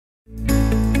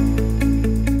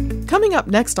Coming up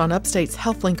next on Upstate's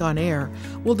HealthLink on Air,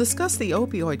 we'll discuss the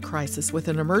opioid crisis with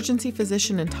an emergency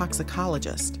physician and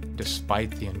toxicologist.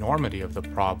 Despite the enormity of the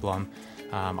problem,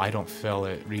 I don't feel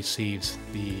it receives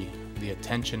the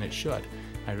attention it should.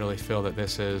 I really feel that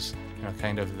this is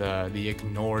kind of the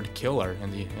ignored killer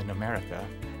in America.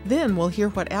 Then we'll hear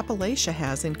what Appalachia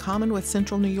has in common with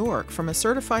Central New York from a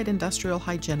certified industrial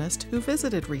hygienist who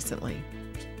visited recently.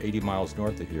 80 miles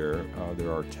north of here,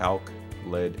 there are talc,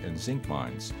 lead, and zinc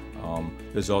mines.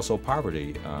 There's also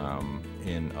poverty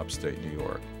in upstate New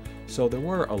York. So there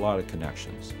were a lot of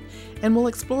connections. And we'll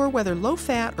explore whether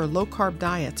low-fat or low-carb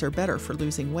diets are better for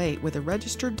losing weight with a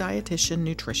registered dietitian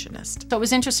nutritionist. So it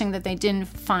was interesting that they didn't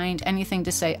find anything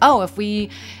to say, oh, if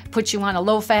we put you on a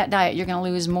low-fat diet, you're going to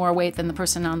lose more weight than the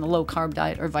person on the low-carb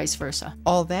diet, or vice versa.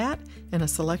 All that and a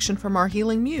selection from our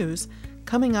Healing Muse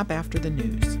coming up after the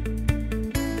news.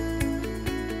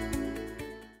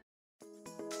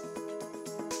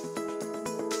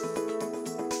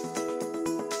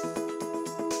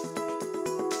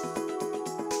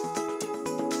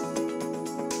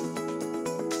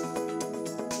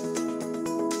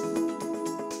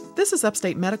 This is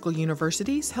Upstate Medical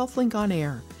University's HealthLink on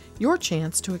Air, your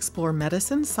chance to explore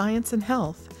medicine, science, and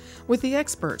health with the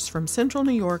experts from Central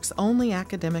New York's only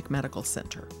academic medical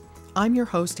center. I'm your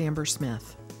host, Amber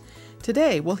Smith.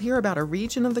 Today, we'll hear about a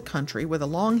region of the country with a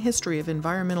long history of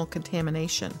environmental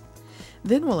contamination.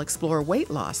 Then we'll explore weight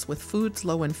loss with foods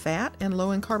low in fat and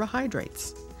low in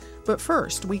carbohydrates. But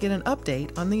first, we get an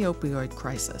update on the opioid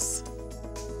crisis.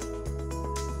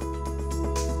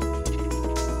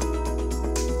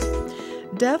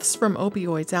 Deaths from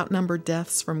opioids outnumber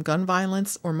deaths from gun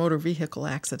violence or motor vehicle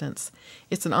accidents.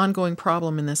 It's an ongoing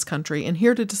problem in this country, and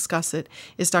here to discuss it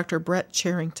is Dr. Brett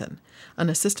Charrington,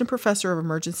 an assistant professor of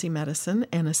emergency medicine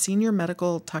and a senior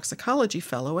medical toxicology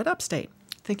fellow at Upstate.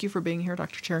 Thank you for being here,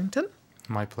 Dr. Charrington.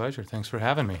 My pleasure. Thanks for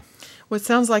having me. Well, it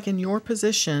sounds like in your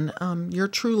position, you're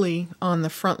truly on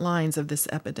the front lines of this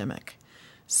epidemic.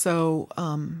 So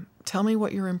tell me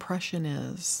what your impression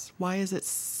is. Why is it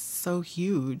so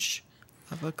huge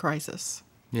of a crisis?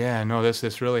 Yeah, no,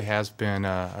 this really has been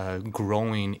a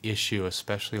growing issue,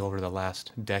 especially over the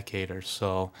last decade or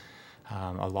so.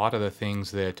 A lot of the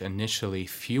things that initially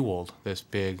fueled this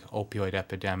big opioid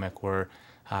epidemic were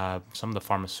some of the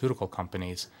pharmaceutical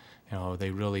companies.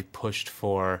 They really pushed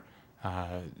for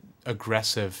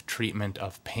aggressive treatment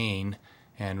of pain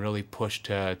and really pushed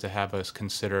to have us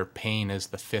consider pain as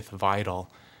the fifth vital.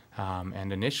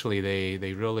 And initially,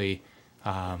 they really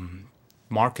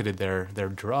marketed their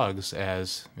drugs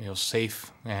as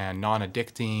safe and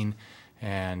non-addicting,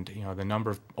 and the number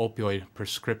of opioid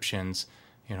prescriptions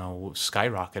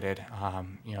skyrocketed.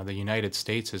 The United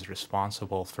States is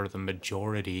responsible for the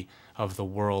majority of the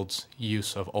world's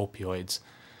use of opioids.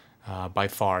 By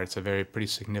far, it's a pretty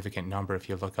significant number if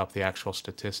you look up the actual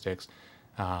statistics,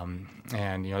 and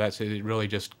it really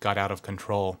just got out of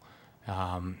control.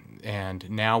 And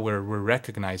now we're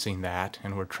recognizing that,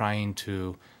 and we're trying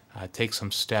to take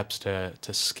some steps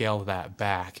to scale that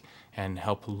back and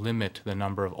help limit the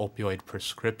number of opioid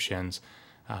prescriptions.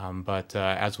 But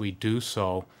as we do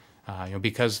so,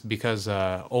 because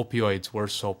opioids were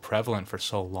so prevalent for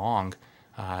so long,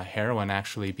 heroin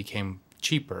actually became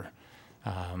cheaper.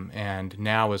 And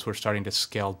now as we're starting to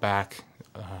scale back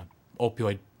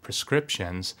opioid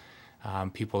prescriptions,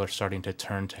 people are starting to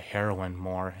turn to heroin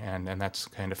more, and that's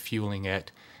kind of fueling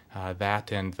it.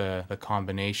 That and the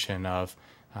combination of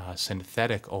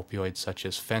synthetic opioids such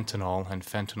as fentanyl and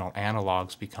fentanyl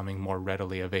analogs becoming more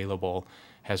readily available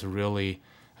has really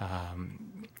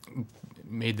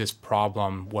made this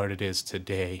problem what it is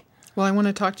today. Well, I want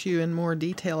to talk to you in more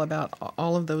detail about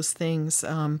all of those things,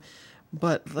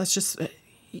 but let's just,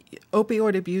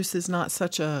 opioid abuse is not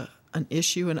such an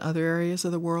issue in other areas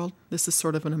of the world. This is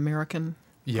sort of an American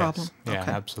problem? Yes, yeah,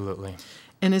 okay. Absolutely.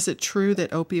 And is it true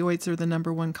that opioids are the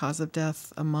number one cause of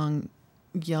death among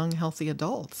young, healthy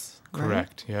adults? Right?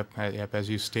 Correct. Yep. As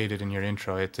you stated in your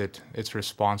intro, it's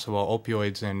responsible.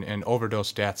 Opioids and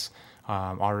overdose deaths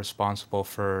are responsible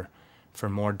for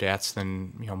more deaths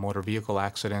than motor vehicle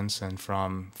accidents and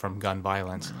from gun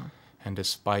violence. Wow. And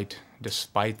despite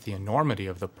the enormity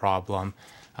of the problem,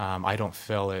 I don't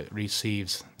feel it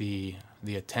receives the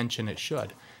attention it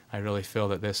should. I really feel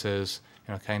that this is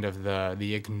kind of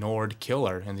the ignored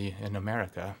killer in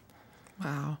America.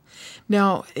 Wow.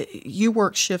 Now, you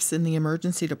work shifts in the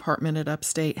emergency department at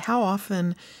Upstate. How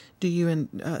often do you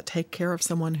take care of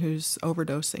someone who's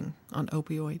overdosing on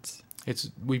opioids?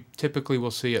 We typically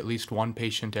will see at least one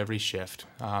patient every shift,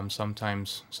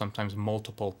 sometimes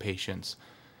multiple patients.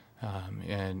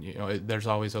 And there's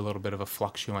always a little bit of a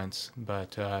fluctuance,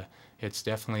 but it's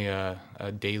definitely a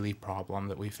daily problem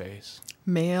that we face.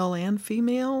 Male and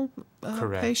female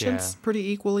Correct, patients, yeah.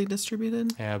 pretty equally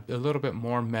distributed? Yeah, a little bit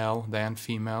more male than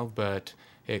female, but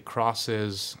it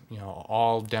crosses,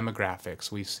 all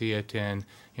demographics. We see it in,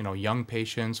 young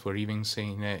patients. We're even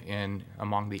seeing it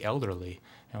among the elderly,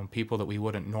 people that we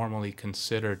wouldn't normally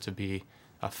consider to be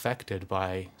affected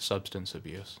by substance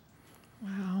abuse.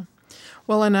 Wow.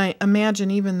 Well, and I imagine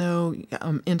even though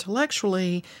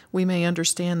intellectually we may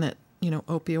understand that,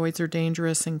 opioids are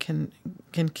dangerous and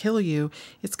can kill you,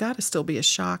 it's got to still be a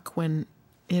shock when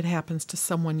it happens to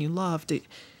someone you love. Do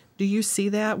you see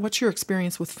that? What's your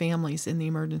experience with families in the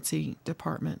emergency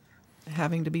department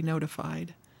having to be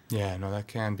notified? Yeah, no, that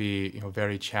can be,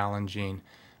 very challenging.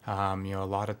 A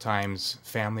lot of times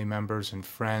family members and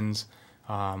friends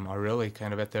are really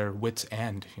kind of at their wits'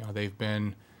 end. They've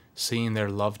been seeing their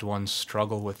loved ones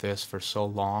struggle with this for so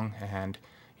long, and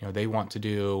they want to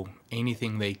do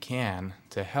anything they can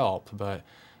to help, but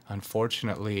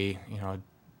unfortunately,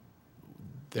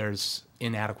 there's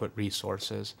inadequate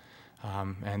resources,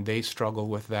 and they struggle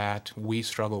with that. We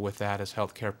struggle with that as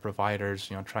healthcare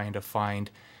providers, trying to find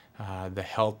the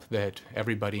help that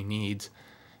everybody needs,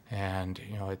 and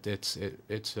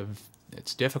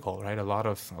it's difficult, right? A lot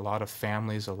of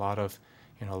families, a lot of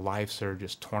lives are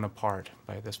just torn apart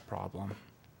by this problem.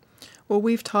 Well,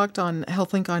 we've talked on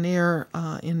HealthLink on Air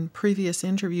in previous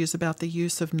interviews about the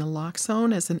use of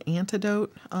naloxone as an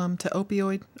antidote to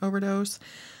opioid overdose.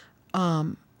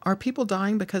 Are people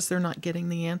dying because they're not getting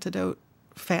the antidote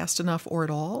fast enough or at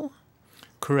all?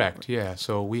 Correct, yeah.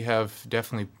 So we have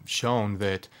definitely shown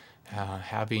that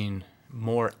having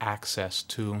more access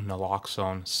to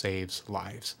naloxone saves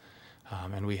lives.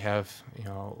 And we have,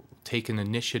 taken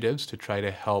initiatives to try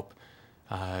to help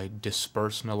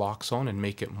disperse naloxone and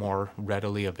make it more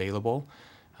readily available.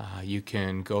 You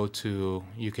can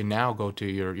now go to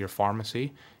your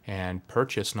pharmacy and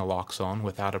purchase naloxone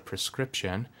without a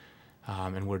prescription,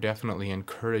 and we're definitely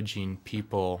encouraging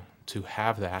people to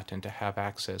have that and to have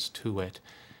access to it.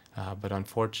 But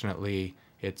unfortunately,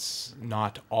 it's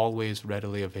not always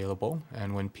readily available,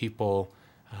 and when people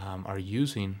are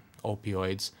using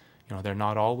opioids, they're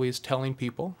not always telling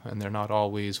people, and they're not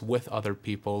always with other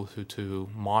people to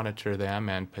monitor them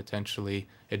and potentially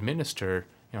administer,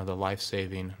 the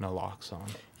life-saving naloxone.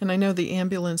 And I know the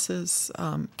ambulances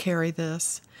carry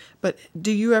this, but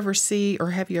do you ever see,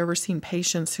 or have you ever seen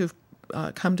patients who've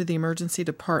come to the emergency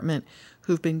department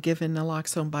who've been given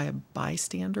naloxone by a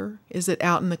bystander? Is it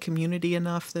out in the community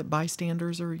enough that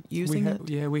bystanders are using it?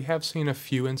 Yeah, we have seen a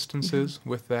few instances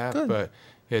with that, Good. but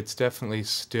it's definitely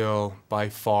still by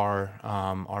far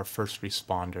our first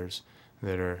responders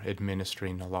that are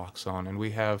administering naloxone, and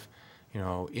we have,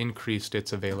 increased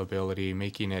its availability,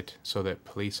 making it so that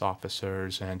police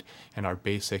officers and our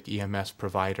basic EMS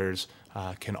providers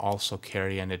can also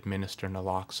carry and administer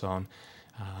naloxone.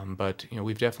 But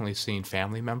we've definitely seen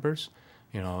family members,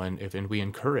 and we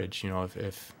encourage,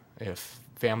 if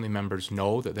family members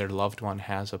know that their loved one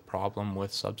has a problem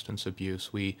with substance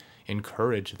abuse, we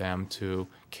encourage them to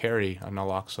carry a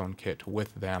naloxone kit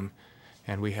with them.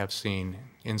 And we have seen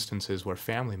instances where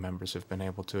family members have been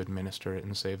able to administer it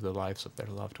and save the lives of their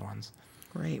loved ones.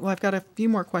 Great. Well, I've got a few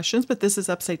more questions, but this is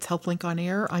Upstate's HealthLink on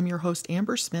Air. I'm your host,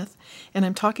 Amber Smith, and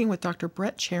I'm talking with Dr.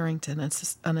 Brett Charrington,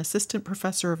 an assistant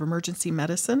professor of emergency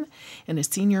medicine and a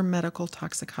senior medical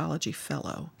toxicology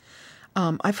fellow.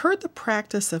 I've heard the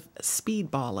practice of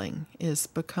speedballing is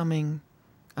becoming,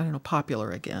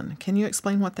 popular again. Can you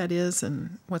explain what that is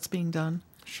and what's being done?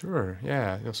 Sure,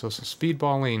 yeah. So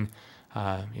speedballing,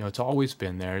 it's always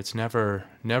been there. It's never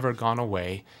gone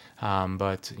away.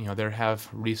 But there have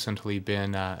recently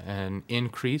been an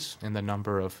increase in the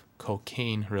number of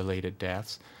cocaine-related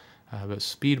deaths. But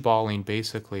speedballing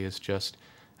basically is just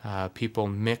people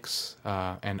mix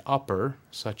an upper,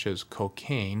 such as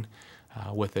cocaine,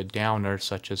 with a downer,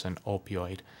 such as an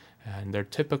opioid. And they're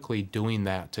typically doing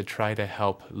that to try to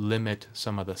help limit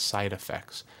some of the side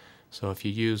effects. So if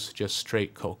you use just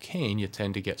straight cocaine, you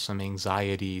tend to get some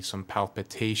anxiety, some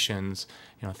palpitations,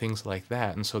 things like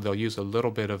that. And so they'll use a little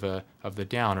bit of the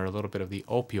downer, a little bit of the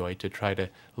opioid to try to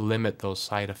limit those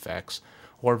side effects.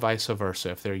 Or vice versa.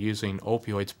 If they're using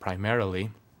opioids primarily,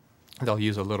 they'll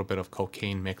use a little bit of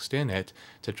cocaine mixed in it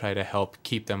to try to help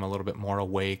keep them a little bit more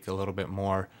awake, a little bit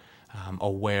more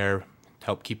aware, to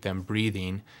help keep them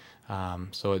breathing.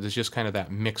 So it's just kind of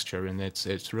that mixture, and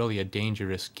it's really a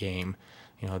dangerous game.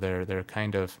 They're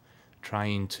kind of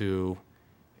trying to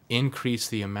increase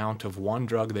the amount of one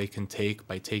drug they can take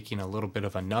by taking a little bit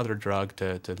of another drug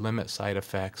to limit side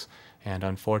effects. And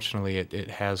unfortunately, it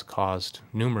has caused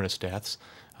numerous deaths.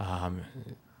 And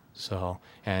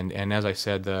as I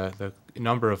said, the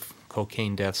number of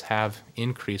cocaine deaths have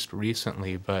increased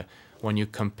recently, but when you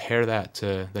compare that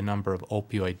to the number of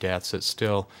opioid deaths, it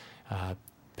still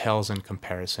pales in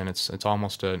comparison. It's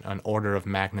almost an order of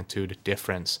magnitude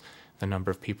difference, the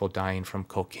number of people dying from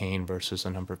cocaine versus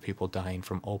the number of people dying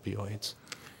from opioids.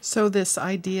 So this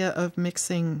idea of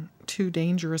mixing two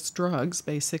dangerous drugs,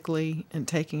 basically, and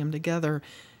taking them together,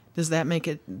 does that make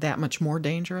it that much more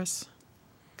dangerous?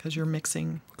 Because you're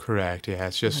mixing. Correct. Yeah,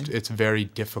 it's just it's very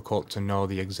difficult to know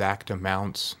the exact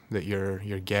amounts that you're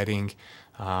getting,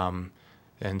 and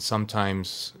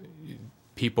sometimes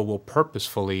people will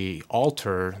purposefully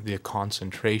alter the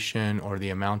concentration or the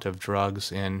amount of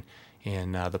drugs in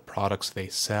the products they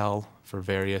sell for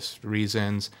various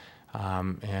reasons,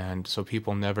 and so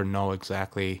people never know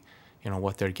exactly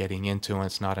what they're getting into, and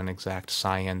it's not an exact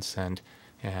science, and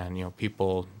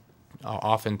people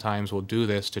oftentimes will do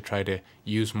this to try to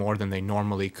use more than they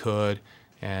normally could,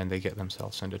 and they get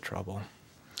themselves into trouble.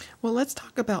 Well, let's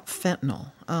talk about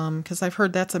fentanyl, because I've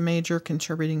heard that's a major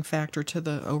contributing factor to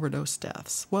the overdose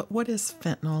deaths. What is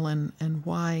fentanyl, and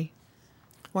why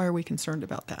are we concerned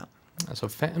about that? So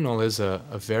fentanyl is a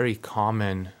very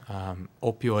common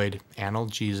opioid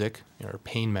analgesic or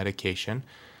pain medication.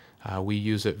 We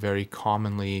use it very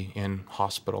commonly in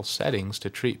hospital settings to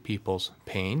treat people's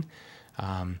pain.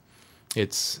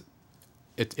 It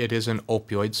is an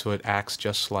opioid, so it acts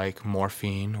just like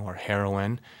morphine or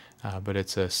heroin, but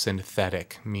it's a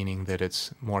synthetic, meaning that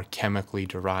it's more chemically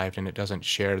derived and it doesn't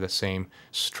share the same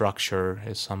structure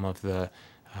as some of the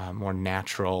more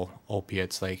natural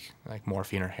opiates like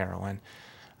morphine or heroin.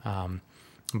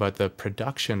 But the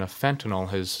production of fentanyl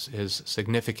has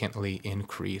significantly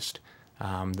increased.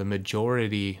 The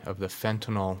majority of the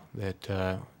fentanyl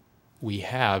that we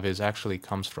have actually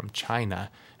comes from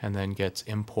China and then gets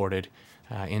imported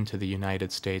into the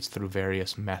United States through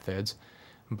various methods.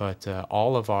 But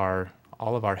all of our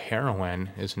heroin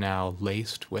is now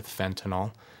laced with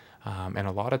fentanyl, and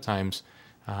a lot of times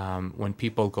when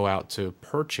people go out to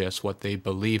purchase what they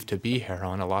believe to be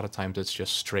heroin, a lot of times it's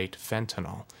just straight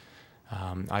fentanyl.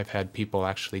 I've had people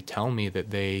actually tell me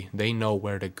that they know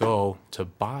where to go to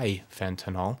buy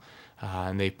fentanyl,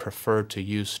 and they prefer to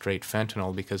use straight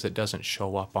fentanyl because it doesn't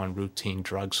show up on routine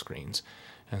drug screens.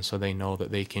 And so they know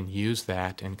that they can use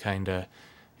that and kind of,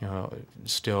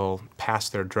 still pass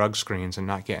their drug screens and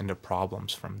not get into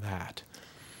problems from that.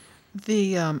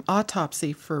 The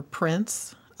autopsy for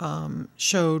Prince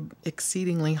showed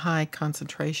exceedingly high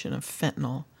concentration of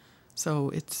fentanyl. So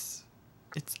it's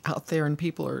out there and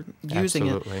people are using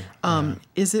Absolutely. it. Yeah.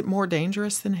 Is it more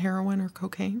dangerous than heroin or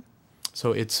cocaine?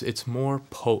 So it's more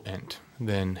potent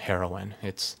than heroin.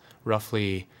 It's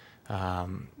roughly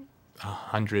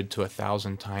 100 to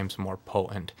 1,000 times more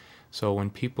potent. So when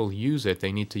people use it,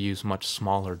 they need to use much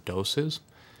smaller doses.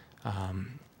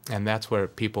 And that's where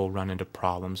people run into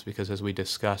problems because, as we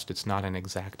discussed, it's not an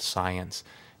exact science.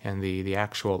 And the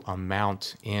actual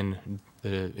amount in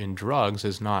drugs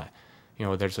is not,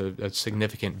 there's a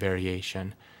significant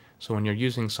variation. So when you're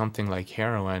using something like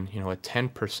heroin, a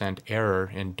 10%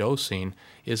 error in dosing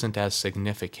isn't as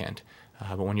significant.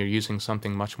 But when you're using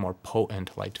something much more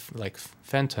potent like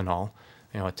fentanyl,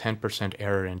 a 10%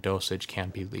 error in dosage can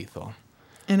be lethal.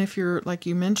 And if you're, like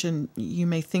you mentioned, you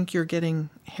may think you're getting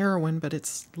heroin, but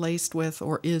it's laced with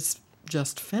or is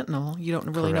just fentanyl. You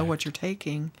don't really know what you're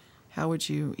taking. How would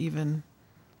you even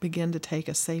begin to take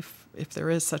a safe, if there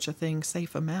is such a thing,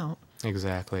 safe amount?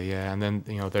 Exactly, yeah. And then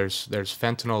there's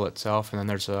fentanyl itself, and then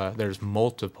there's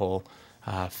multiple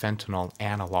fentanyl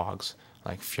analogs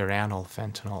like furanol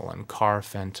fentanyl and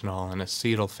carfentanil and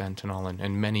acetylfentanyl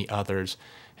and many others.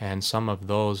 And some of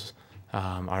those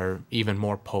are even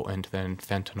more potent than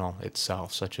fentanyl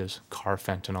itself, such as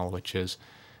carfentanil, which is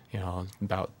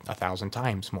about 1,000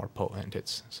 times more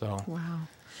potent. Wow.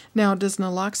 Now, does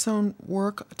naloxone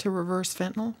work to reverse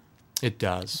fentanyl? It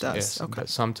does. Yes. Okay. But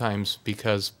sometimes,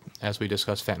 because, as we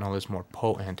discussed, fentanyl is more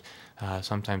potent,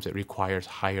 sometimes it requires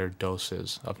higher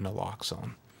doses of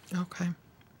naloxone.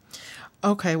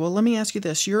 Okay, well, let me ask you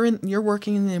this. You're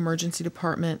working in the emergency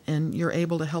department, and you're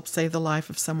able to help save the life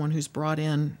of someone who's brought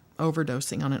in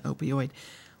overdosing on an opioid.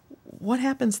 What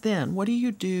happens then? What do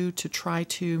you do to try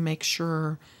to make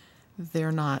sure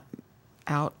they're not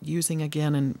out using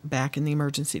again and back in the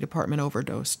emergency department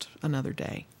overdosed another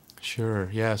day? Sure,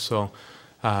 yeah. So,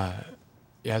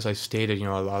 as I stated,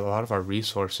 a lot of our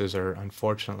resources are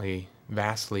unfortunately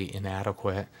vastly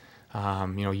inadequate.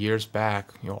 Years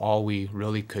back, all we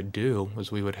really could do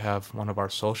was we would have one of our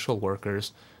social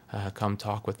workers come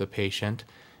talk with the patient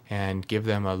and give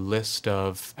them a list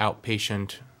of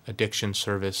outpatient addiction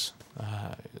services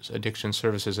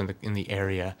in the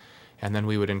area, and then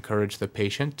we would encourage the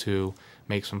patient to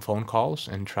make some phone calls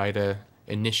and try to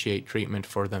initiate treatment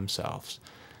for themselves.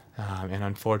 And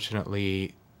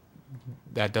unfortunately,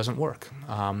 that doesn't work.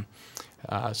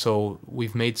 So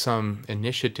we've made some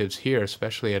initiatives here,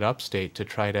 especially at Upstate, to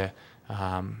try to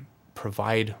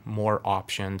provide more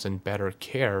options and better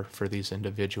care for these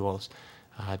individuals.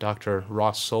 Dr.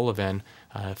 Ross Sullivan,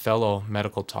 a fellow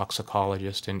medical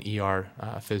toxicologist and ER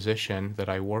physician that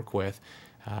I work with,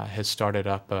 has started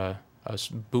up a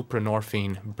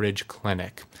buprenorphine bridge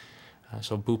clinic.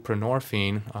 So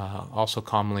buprenorphine, also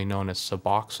commonly known as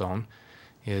Suboxone,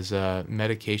 is a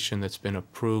medication that's been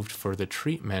approved for the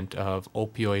treatment of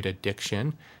opioid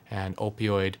addiction and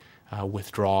opioid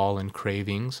withdrawal and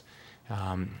cravings.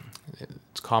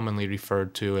 It's commonly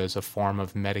referred to as a form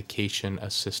of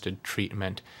medication-assisted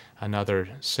treatment. Another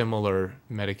similar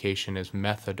medication is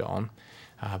methadone,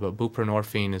 but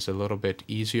buprenorphine is a little bit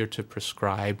easier to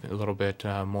prescribe, a little bit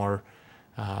more.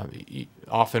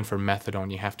 Often for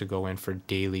methadone, you have to go in for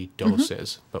daily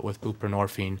doses. But with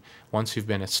buprenorphine, once you've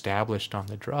been established on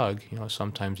the drug,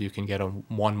 sometimes you can get a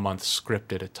 1-month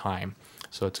script at a time.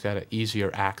 So it's got an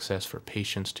easier access for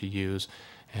patients to use.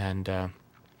 And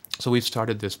so we've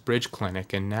started this bridge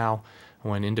clinic, and now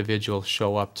when individuals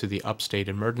show up to the Upstate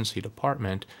Emergency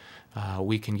Department,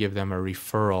 we can give them a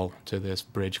referral to this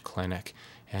bridge clinic.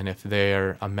 And if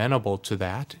they're amenable to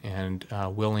that and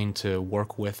willing to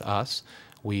work with us,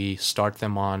 we start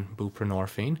them on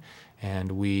buprenorphine,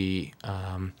 and we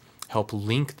help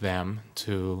link them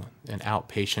to an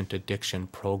outpatient addiction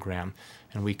program.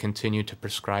 And we continue to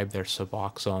prescribe their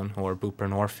Suboxone or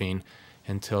buprenorphine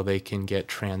until they can get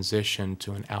transitioned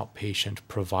to an outpatient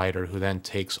provider who then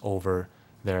takes over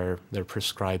their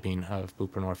prescribing of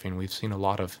buprenorphine. We've seen a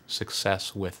lot of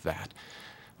success with that.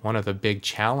 One of the big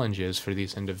challenges for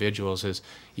these individuals is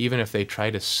even if they try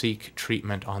to seek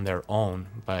treatment on their own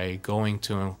by going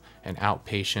to an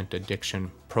outpatient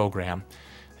addiction program,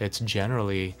 it's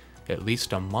generally at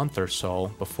least a month or so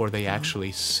before they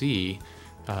actually see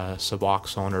a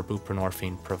Suboxone or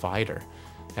buprenorphine provider.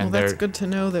 And well, that's good to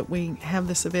know that we have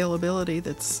this availability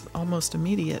that's almost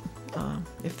immediate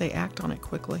if they act on it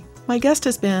quickly. My guest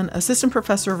has been Assistant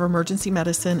Professor of Emergency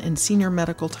Medicine and Senior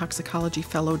Medical Toxicology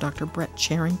Fellow Dr. Brett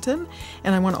Charrington.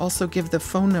 And I want to also give the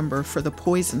phone number for the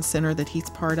Poison Center that he's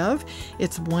part of.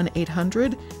 It's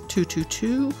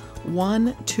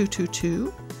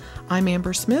 1-800-222-1222. I'm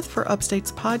Amber Smith for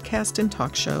Upstate's podcast and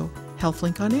talk show,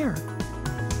 HealthLink on Air.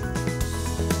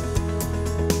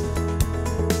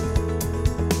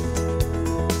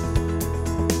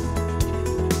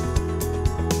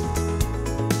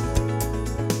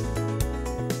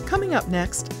 Up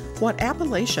next, what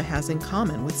Appalachia has in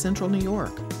common with Central New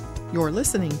York. You're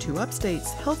listening to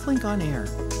Upstate's HealthLink on Air.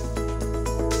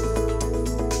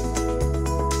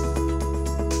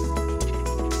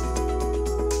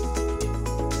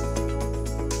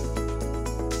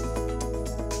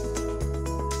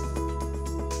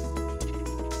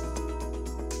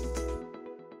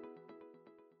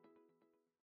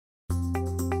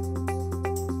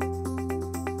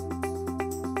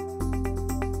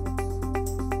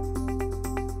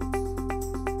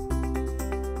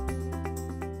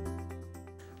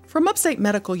 From Upstate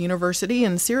Medical University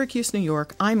in Syracuse, New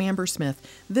York, I'm Amber Smith.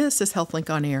 This is HealthLink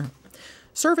on Air.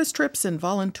 Service trips and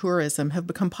voluntourism have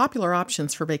become popular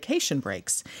options for vacation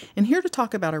breaks. And here to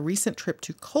talk about a recent trip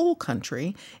to coal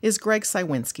country is Greg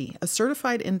Sywinski, a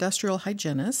certified industrial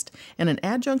hygienist and an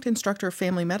adjunct instructor of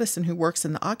family medicine who works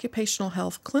in the Occupational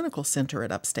Health Clinical Center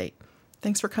at Upstate.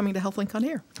 Thanks for coming to HealthLink on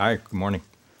Air. Hi, good morning.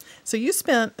 So you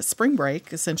spent spring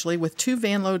break, essentially, with 2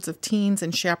 van loads of teens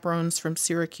and chaperones from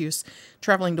Syracuse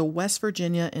traveling to West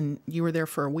Virginia, and you were there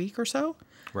for a week or so?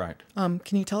 Right. Can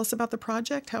you tell us about the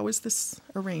project? How was this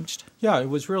arranged? Yeah, it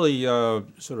was really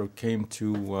sort of came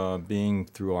to being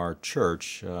through our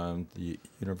church, the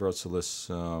Universalist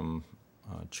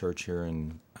church here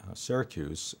in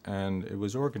Syracuse, and it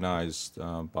was organized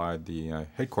by the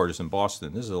headquarters in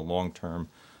Boston. This is a long-term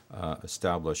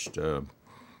established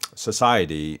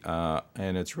society,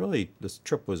 and it's really, this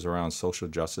trip was around social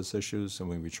justice issues, and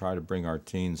we try to bring our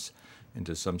teens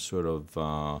into some sort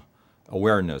of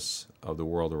awareness of the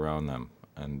world around them,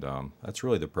 and that's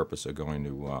really the purpose of going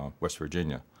to West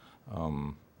Virginia.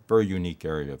 Very unique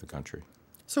area of the country.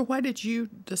 So why did you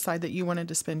decide that you wanted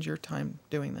to spend your time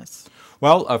doing this?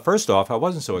 Well, first off, I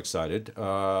wasn't so excited.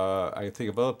 I think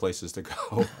of other places to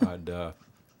go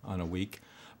on a week,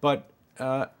 but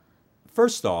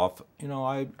First off,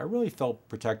 I really felt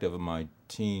protective of my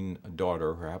teen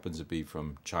daughter, who happens to be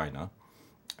from China,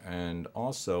 and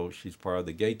also she's part of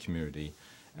the gay community.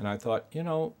 And I thought,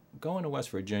 going to West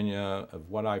Virginia, of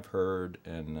what I've heard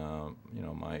and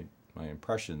my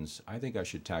impressions, I think I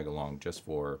should tag along just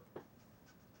for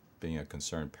being a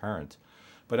concerned parent.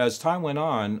 But as time went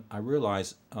on, I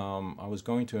realized I was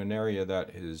going to an area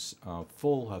that is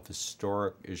full of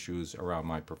historic issues around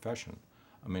my profession.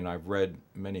 I mean, I've read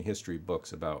many history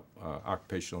books about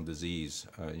occupational disease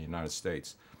in the United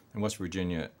States, and West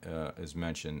Virginia is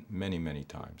mentioned many, many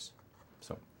times.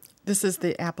 So. This is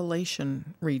the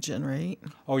Appalachian region, right?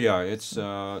 Oh yeah, it's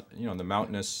the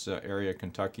mountainous area,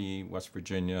 Kentucky, West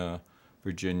Virginia,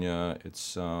 Virginia.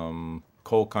 It's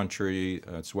coal country.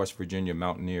 It's West Virginia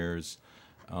mountaineers.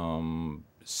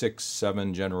 6,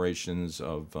 7 generations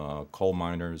of coal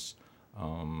miners.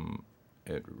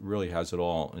 It really has it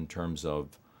all in terms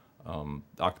of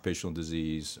occupational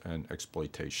disease and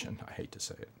exploitation. I hate to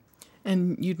say it.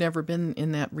 And you'd never been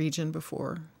in that region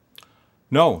before?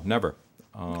 No, never.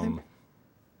 Okay.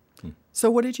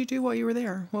 So what did you do while you were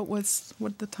there?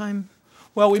 What the time?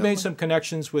 Well, we made some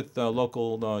connections with the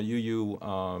local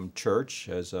UU church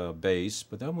as a base,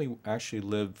 but then we actually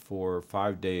lived for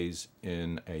 5 days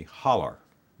in a holler.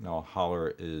 Now, a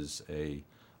holler is a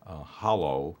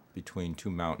hollow between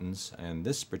two mountains, and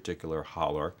this particular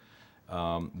holler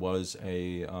was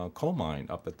a coal mine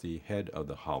up at the head of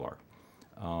the holler.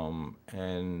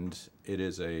 And it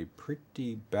is a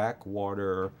pretty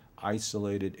backwater,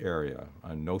 isolated area,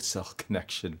 a no-cell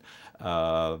connection.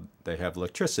 They have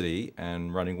electricity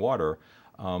and running water,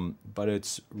 but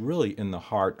it's really in the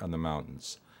heart of the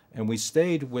mountains. And we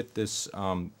stayed with this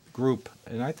group,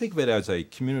 and I think of it as a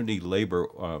community labor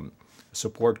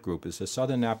support group. It's the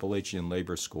Southern Appalachian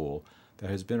Labor School that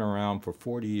has been around for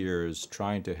 40 years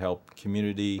trying to help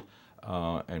community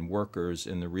and workers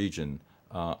in the region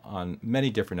on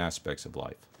many different aspects of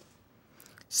life.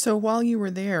 So while you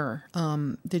were there,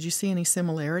 did you see any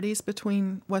similarities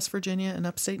between West Virginia and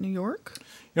upstate New York?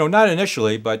 Not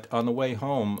initially, but on the way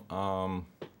home,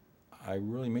 I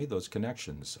really made those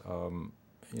connections.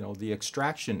 The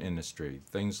extraction industry,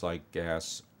 things like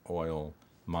gas, oil,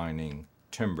 mining,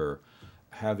 timber,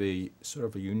 have a sort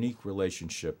of a unique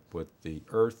relationship with the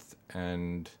earth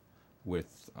and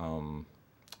with,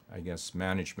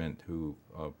 management who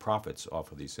profits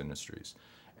off of these industries.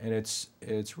 And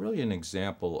it's really an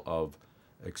example of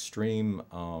extreme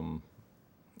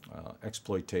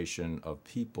exploitation of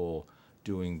people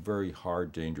doing very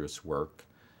hard, dangerous work.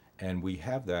 And we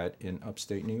have that in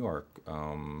upstate New York.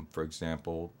 For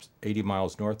example, 80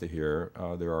 miles north of here,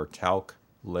 there are talc,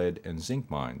 lead, and zinc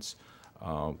mines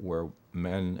where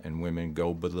men and women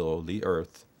go below the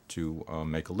earth to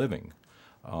make a living.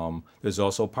 There's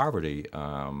also poverty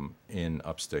in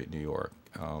upstate New York.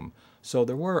 So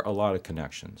there were a lot of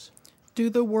connections.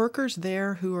 Do the workers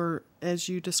there who are, as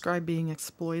you describe, being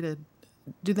exploited,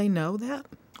 do they know that?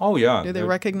 Oh, yeah. Do they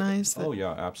recognize that? Oh,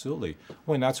 yeah, absolutely.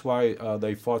 Well, and that's why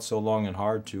they fought so long and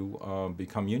hard to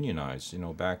become unionized.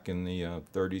 Back in the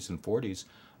 30s and 40s,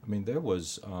 there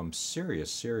was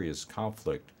serious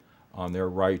conflict on their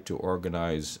right to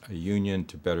organize a union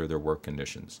to better their work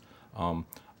conditions.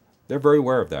 They're very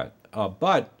aware of that.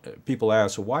 But people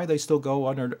ask, well, why they still go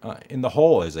under in the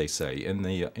hole, as they say, in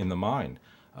the mine?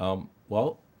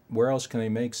 Well, where else can they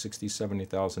make $60,000,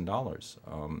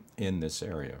 $70,000 in this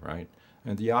area, right?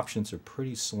 And the options are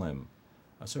pretty slim.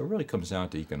 So it really comes down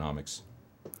to economics.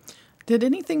 Did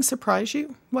anything surprise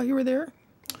you while you were there?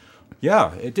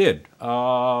 Yeah, it did.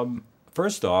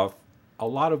 First off, a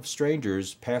lot of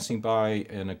strangers passing by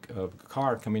in a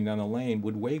car coming down the lane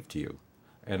would wave to you.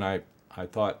 And I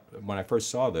thought, when I first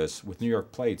saw this, with New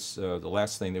York plates, the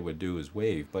last thing they would do is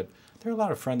wave. But there are a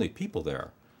lot of friendly people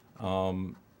there.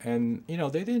 And,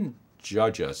 they didn't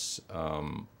judge us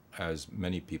as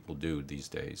many people do these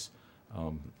days.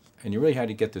 And you really had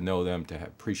to get to know them to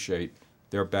appreciate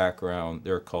their background,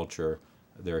 their culture,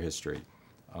 their history.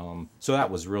 So that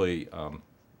was really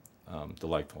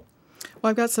delightful. Well,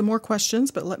 I've got some more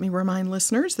questions, but let me remind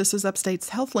listeners, this is Upstate's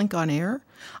HealthLink on Air.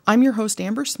 I'm your host,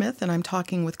 Amber Smith, and I'm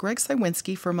talking with Greg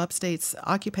Sywinski from Upstate's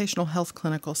Occupational Health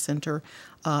Clinical Center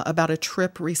about a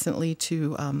trip recently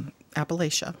to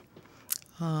Appalachia.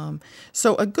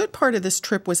 So a good part of this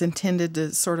trip was intended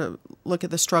to sort of look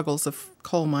at the struggles of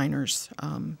coal miners.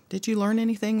 Did you learn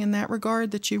anything in that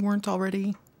regard that you weren't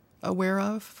already aware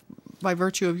of by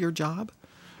virtue of your job?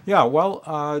 Yeah, well,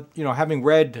 having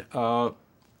read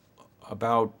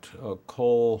about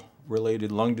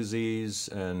coal-related lung disease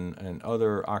and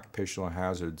other occupational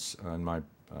hazards in my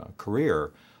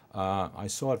career, I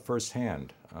saw it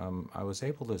firsthand. I was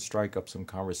able to strike up some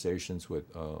conversations with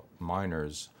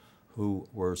miners who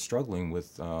were struggling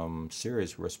with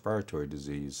serious respiratory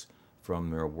disease from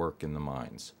their work in the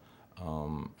mines.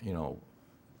 You know,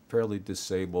 fairly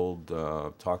disabled,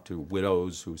 talked to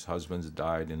widows whose husbands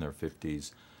died in their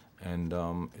 50s, and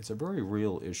it's a very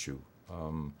real issue.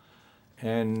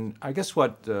 And I guess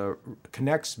what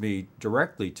connects me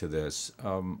directly to this,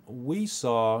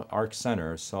 our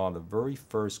center saw the very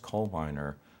first coal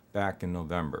miner back in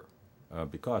November,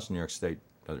 because New York State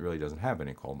really doesn't have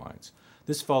any coal mines.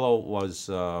 This fellow was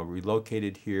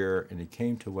relocated here, and he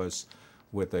came to us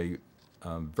with a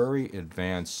very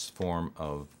advanced form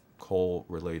of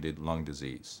coal-related lung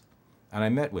disease. And I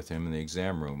met with him in the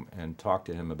exam room and talked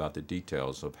to him about the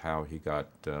details of how he got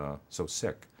so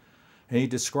sick. And he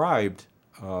described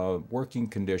working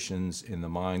conditions in the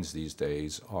mines these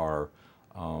days are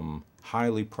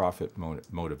highly profit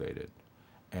motivated.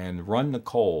 And run the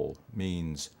coal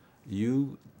means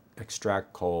you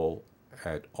extract coal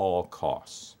at all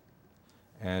costs.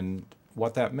 And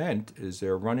what that meant is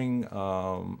they're running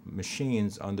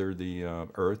machines under the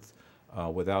earth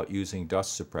without using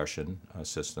dust suppression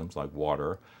systems like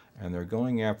water, and they're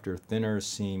going after thinner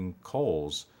seam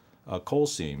coal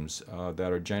seams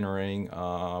that are generating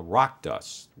rock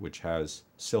dust, which has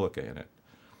silica in it.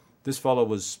 This fellow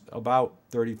was about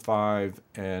 35,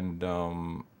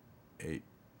 and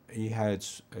he had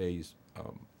a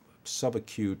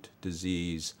subacute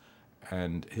disease,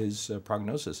 and his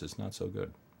prognosis is not so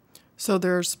good. So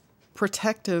there's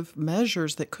protective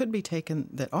measures that could be taken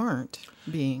that aren't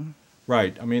being.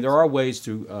 Right. I mean, there are ways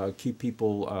to keep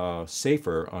people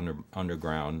safer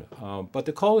underground, but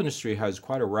the coal industry has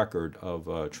quite a record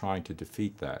of trying to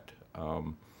defeat that.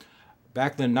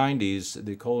 Back in the 90s,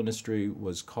 the coal industry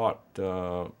was caught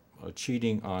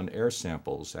cheating on air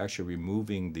samples, actually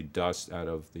removing the dust out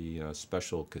of the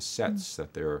special cassettes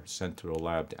that they're sent to the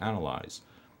lab to analyze,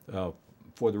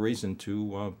 for the reason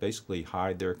to basically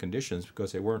hide their conditions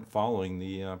because they weren't following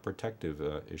the protective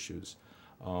issues.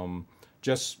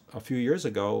 Just a few years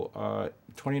ago,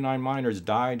 29 miners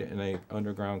died in an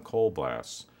underground coal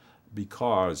blast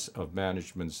because of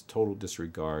management's total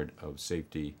disregard of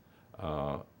safety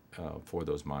for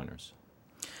those miners.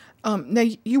 Now,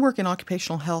 you work in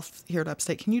occupational health here at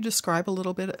Upstate. Can you describe a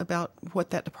little bit about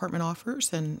what that department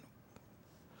offers? And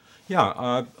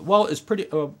yeah, well, it's pretty.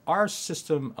 Our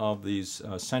system of these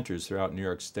centers throughout New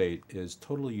York State is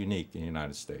totally unique in the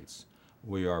United States.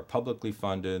 We are publicly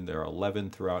funded. There are 11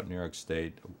 throughout New York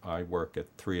State. I work at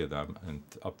 3 of them and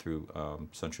up through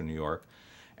central New York.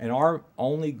 And our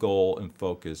only goal and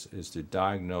focus is to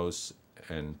diagnose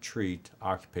and treat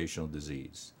occupational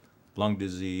disease, lung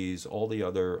disease, all the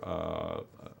other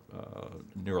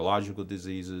neurological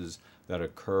diseases that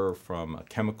occur from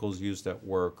chemicals used at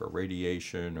work or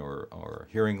radiation or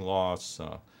hearing loss.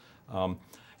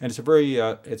 And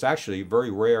it's actually very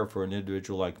rare for an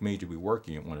individual like me to be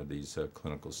working at one of these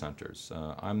clinical centers.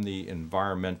 I'm the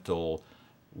environmental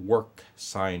work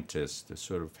scientist to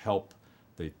sort of help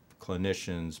the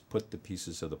clinicians put the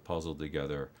pieces of the puzzle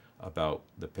together about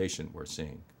the patient we're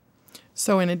seeing.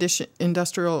 so in addition,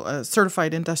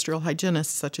 certified industrial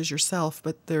hygienists such as yourself,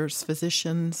 but there's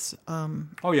physicians.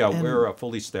 Oh yeah, we're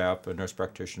fully staffed, nurse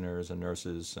practitioners and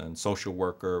nurses and social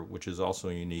worker, which is also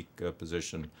a unique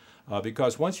position.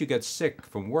 Because once you get sick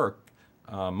from work,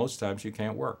 most times you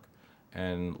can't work,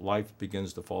 and life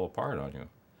begins to fall apart on you.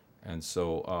 And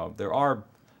so there are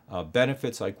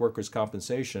benefits like workers'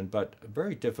 compensation, but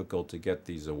very difficult to get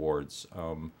these awards.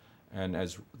 And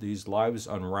as these lives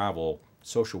unravel,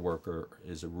 social worker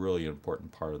is a really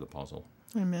important part of the puzzle.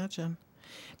 I imagine.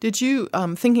 Did you,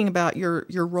 thinking about your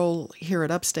role here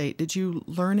at Upstate, did you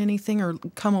learn anything or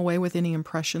come away with any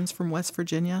impressions from West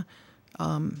Virginia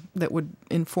that would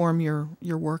inform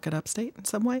your work at Upstate in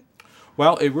some way?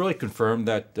 Well, it really confirmed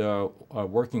that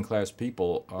working class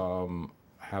people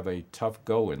have a tough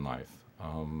go in life,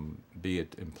 be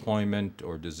it employment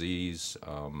or disease,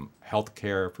 health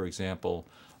care, for example.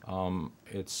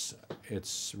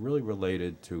 It's really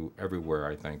related to everywhere,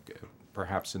 I think,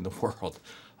 perhaps in the world.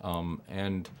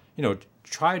 And, you know,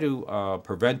 try to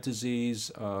prevent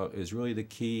disease is really the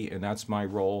key, and that's my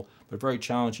role, but very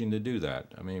challenging to do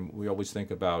that. I mean, we always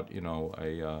think about, you know,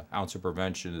 an ounce of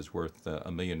prevention is worth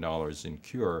 $1 million in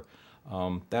cure.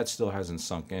 That still hasn't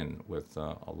sunk in with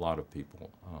a lot of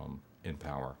people in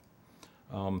power.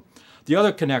 The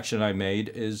other connection I made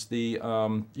is the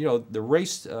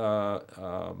race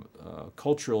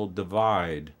cultural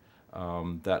divide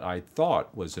that I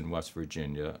thought was in West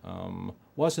Virginia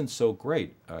wasn't so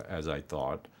great as I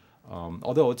thought,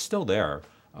 although it's still there.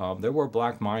 There were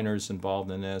black miners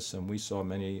involved in this, and we saw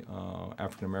many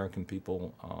African American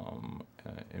people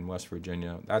in West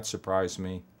Virginia. That surprised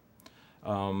me.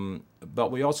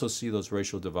 But we also see those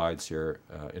racial divides here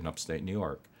in upstate New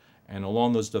York. And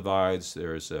along those divides,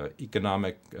 there's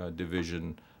economic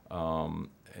division, a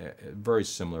very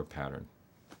similar pattern.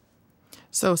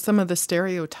 So some of the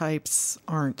stereotypes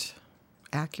aren't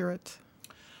accurate?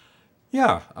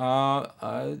 Yeah,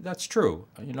 that's true.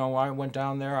 You know, I went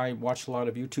down there, I watched a lot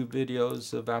of YouTube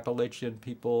videos of Appalachian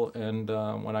people, and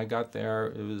when I got there,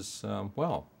 it was,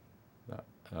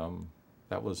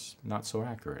 that was not so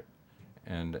accurate.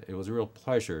 And it was a real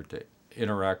pleasure to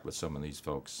interact with some of these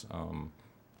folks,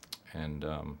 and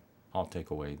I'll take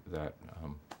away that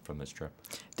from this trip.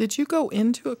 Did you go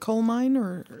into a coal mine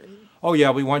or? Oh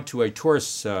yeah, we went to a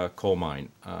tourist coal mine.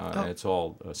 It's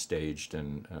all staged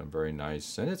and very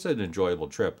nice, and it's an enjoyable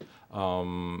trip,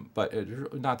 but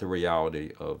not the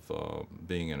reality of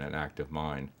being in an active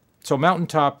mine. So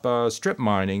mountaintop strip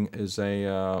mining is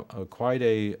quite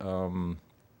a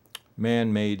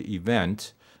man-made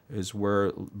event. Is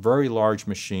where very large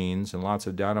machines and lots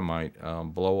of dynamite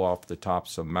blow off the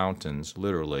tops of mountains,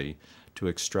 literally, to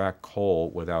extract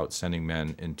coal without sending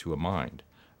men into a mine.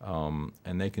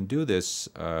 And they can do this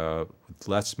with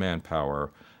less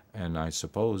manpower, and I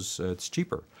suppose it's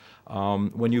cheaper.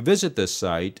 When you visit this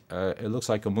site, it looks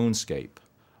like a moonscape.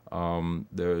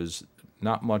 There's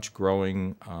not much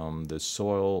growing. The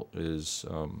soil is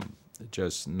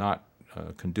just not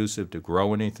conducive to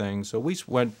grow anything. So we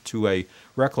went to a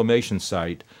reclamation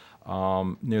site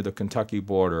near the Kentucky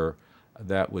border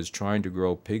that was trying to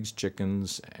grow pigs,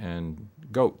 chickens, and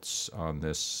goats on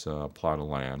this plot of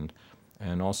land.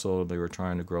 And also they were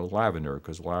trying to grow lavender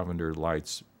because lavender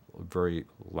likes very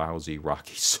lousy,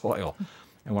 rocky soil.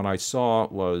 And what I saw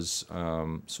was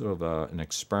sort of an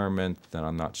experiment that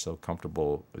I'm not so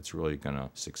comfortable it's really going to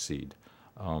succeed.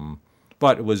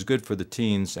 But it was good for the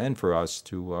teens and for us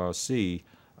to see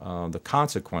the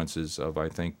consequences of, I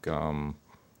think,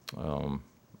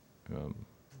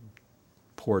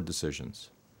 poor decisions.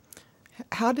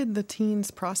 How did the teens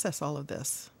process all of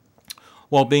this?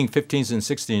 Well, being 15s and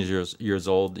 16 years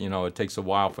old, you know, it takes a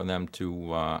while for them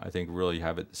to, I think, really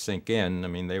have it sink in. I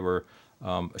mean, they were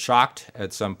shocked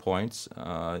at some points,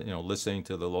 listening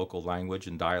to the local language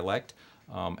and dialect.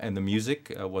 And the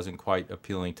music wasn't quite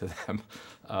appealing to them.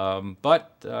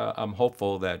 But I'm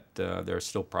hopeful that they're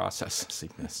still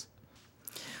processing this.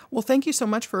 Well, thank you so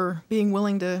much for being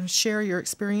willing to share your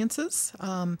experiences.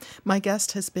 My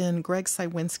guest has been Greg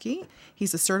Cywinski.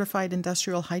 He's a certified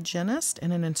industrial hygienist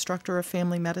and an instructor of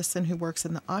family medicine who works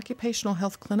in the Occupational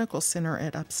Health Clinical Center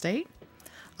at Upstate.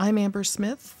 I'm Amber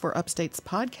Smith for Upstate's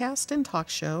podcast and talk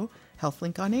show,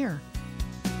 HealthLink on Air.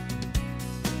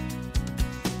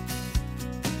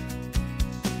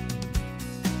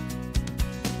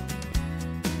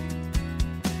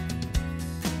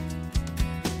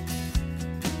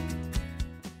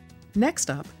 Next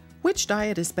up, which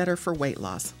diet is better for weight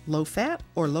loss, low fat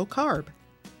or low carb?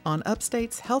 On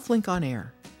Upstate's HealthLink on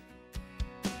Air.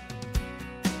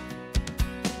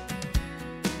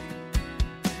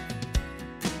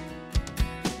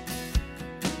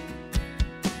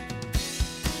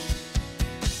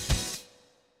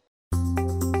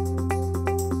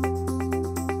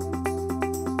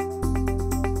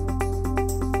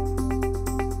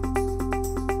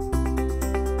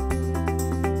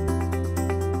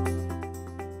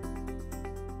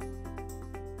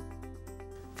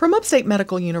 From Upstate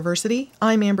Medical University,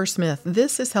 I'm Amber Smith.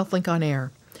 This is HealthLink on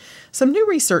Air. Some new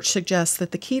research suggests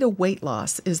that the key to weight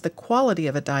loss is the quality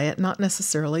of a diet, not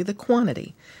necessarily the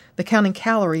quantity. The counting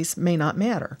calories may not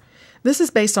matter. This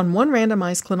is based on one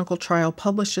randomized clinical trial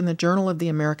published in the Journal of the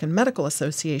American Medical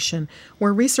Association,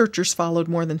 where researchers followed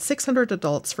more than 600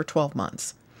 adults for 12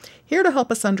 months. Here to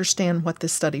help us understand what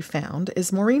this study found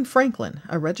is Maureen Franklin,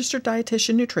 a registered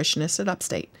dietitian nutritionist at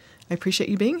Upstate. I appreciate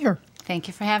you being here. Thank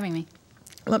you for having me.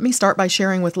 Let me start by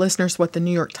sharing with listeners what the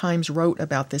New York Times wrote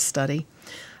about this study.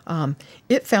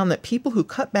 It found that people who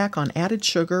cut back on added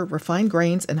sugar, refined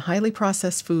grains, and highly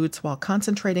processed foods while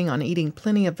concentrating on eating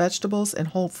plenty of vegetables and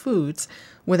whole foods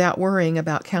without worrying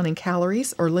about counting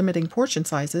calories or limiting portion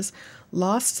sizes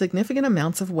lost significant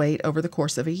amounts of weight over the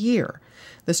course of a year.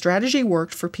 The strategy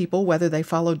worked for people whether they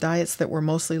followed diets that were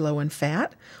mostly low in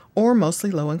fat or mostly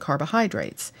low in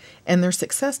carbohydrates, and their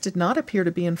success did not appear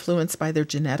to be influenced by their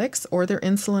genetics or their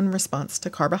insulin response to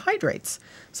carbohydrates.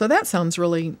 So that sounds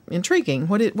really intriguing.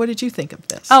 What did you think of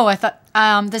this? Oh, I thought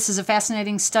this is a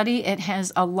fascinating study. It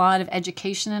has a lot of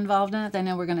education involved in it that I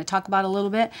know we're going to talk about a little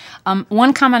bit.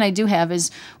 One comment I do have is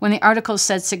when the article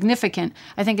said significant,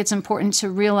 I think it's important to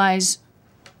realize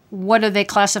what are they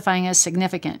classifying as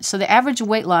significant? So the average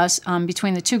weight loss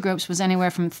between the two groups was anywhere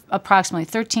from approximately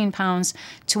 13 pounds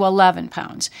to 11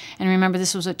 pounds. And remember,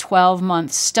 this was a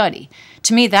 12-month study.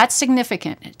 To me, that's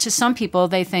significant. To some people,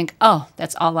 they think, oh,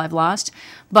 that's all I've lost.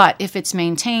 But if it's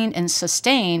maintained and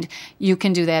sustained, you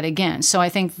can do that again. So I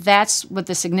think that's what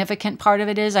the significant part of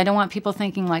it is. I don't want people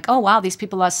thinking like, oh, wow, these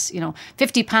people lost,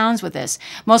 50 pounds with this.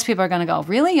 Most people are going to go,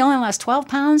 really? You only lost 12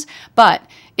 pounds? But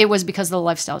it was because of the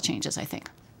lifestyle changes, I think.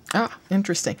 Ah,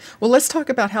 interesting. Well, let's talk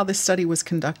about how this study was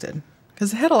conducted,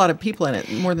 because it had a lot of people in it,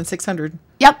 more than 600.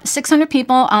 Yep, 600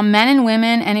 people, men and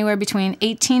women, anywhere between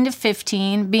 18 to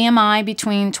 15, BMI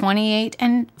between 28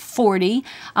 and 40,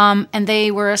 and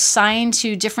they were assigned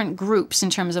to different groups in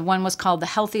terms of one was called the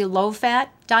Healthy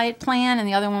Low-Fat Diet Plan, and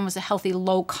the other one was the Healthy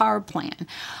Low-Carb Plan.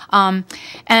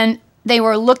 And they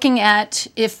were looking at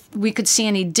if we could see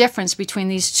any difference between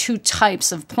these two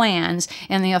types of plans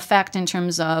and the effect in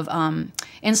terms of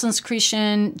insulin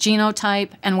secretion, genotype,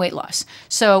 and weight loss.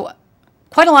 So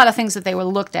quite a lot of things that they were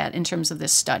looked at in terms of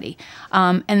this study.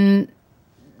 And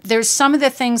there's some of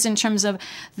the things in terms of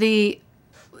the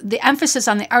emphasis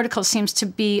on the article seems to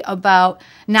be about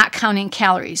not counting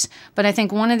calories. But I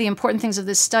think one of the important things of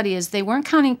this study is they weren't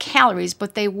counting calories,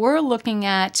 but they were looking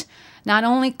at not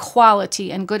only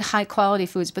quality and good high-quality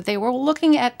foods, but they were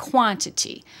looking at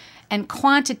quantity. And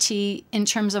quantity in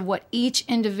terms of what each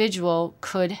individual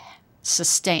could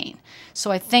sustain.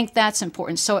 So I think that's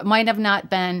important. So it might have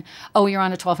not been, oh, you're on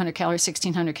a 1,200 calorie,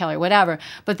 1,600 calorie, whatever.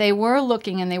 But they were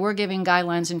looking and they were giving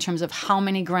guidelines in terms of how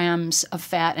many grams of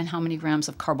fat and how many grams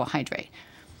of carbohydrate.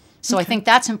 So I think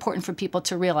that's important for people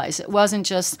to realize. It wasn't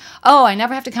just, oh, I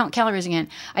never have to count calories again.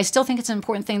 I still think it's an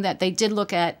important thing that they did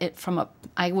look at it from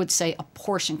I would say, a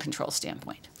portion control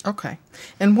standpoint. Okay.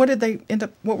 And what did they end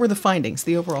up, what were the findings,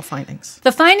 the overall findings?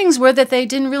 The findings were that they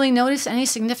didn't really notice any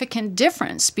significant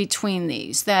difference between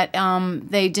these, that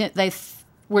they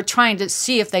were trying to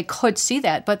see if they could see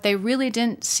that, but they really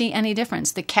didn't see any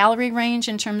difference. The calorie range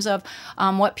in terms of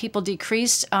what people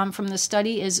decreased from the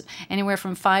study is anywhere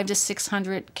from 500 to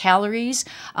 600 calories.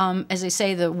 As I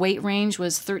say, the weight range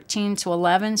was 13 to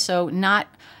 11, so not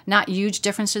huge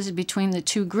differences between the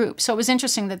two groups. So it was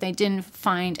interesting that they didn't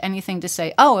find anything to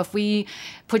say, oh, if we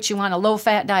put you on a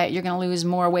low-fat diet, you're going to lose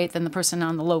more weight than the person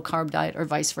on the low-carb diet, or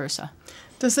vice versa.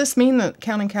 Does this mean that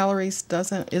counting calories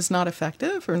is not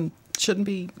effective or shouldn't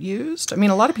be used? I mean,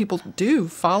 a lot of people do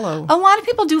follow. A lot of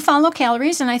people do follow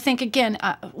calories, and I think, again,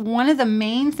 one of the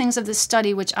main things of this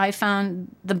study, which I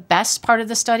found the best part of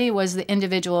the study, was the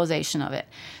individualization of it.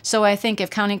 So I think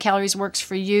if counting calories works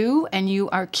for you and you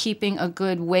are keeping a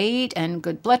good weight and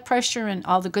good blood pressure and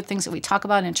all the good things that we talk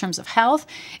about in terms of health,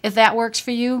 if that works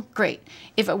for you, great.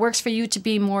 If it works for you to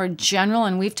be more general,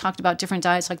 and we've talked about different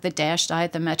diets like the DASH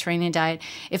diet, the Mediterranean diet,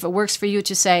 if it works for you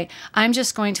to say, I'm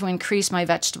just going to increase my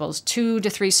vegetables 2 to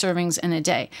 3 servings in a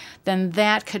day, then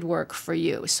that could work for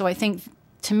you. So I think,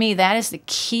 to me, that is the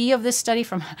key of this study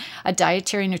from a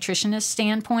dietary nutritionist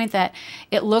standpoint, that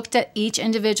it looked at each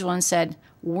individual and said,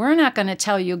 we're not going to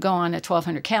tell you go on a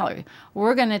 1,200 calorie.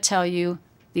 We're going to tell you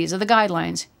these are the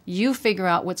guidelines. You figure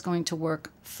out what's going to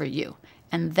work for you.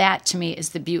 And that, to me, is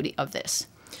the beauty of this.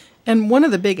 And one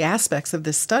of the big aspects of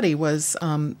this study was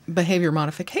behavior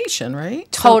modification,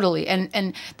 right? Totally.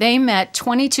 And they met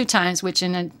 22 times, which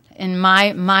in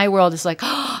my world is like,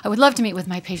 oh, I would love to meet with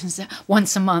my patients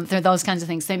once a month or those kinds of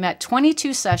things. They met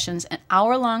 22 sessions, an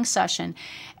hour-long session,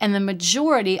 and the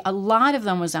majority, a lot of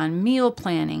them was on meal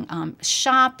planning,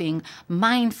 shopping,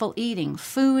 mindful eating,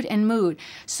 food and mood.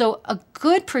 So a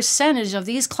good percentage of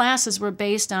these classes were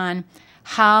based on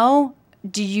how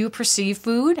do you perceive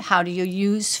food? How do you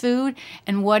use food?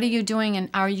 And what are you doing? And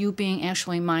are you being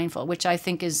actually mindful? Which I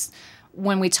think is,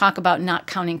 when we talk about not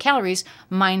counting calories,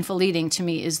 mindful eating to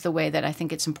me is the way that I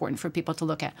think it's important for people to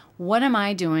look at. What am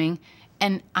I doing?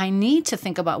 And I need to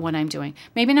think about what I'm doing.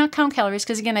 Maybe not count calories,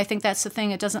 because again, I think that's the thing.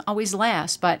 It doesn't always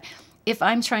last. But if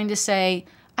I'm trying to say,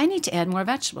 I need to add more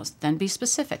vegetables, then be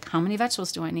specific. How many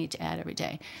vegetables do I need to add every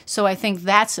day? So I think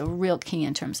that's a real key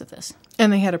in terms of this.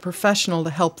 And they had a professional to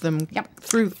help them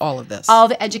through all of this. All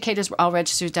the educators were all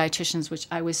registered dietitians, which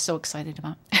I was so excited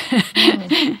about.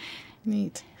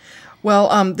 Neat.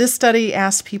 Well, this study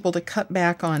asked people to cut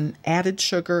back on added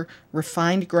sugar,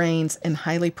 refined grains, and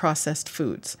highly processed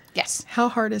foods. Yes. How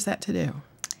hard is that to do?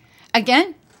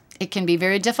 Again, it can be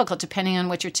very difficult depending on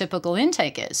what your typical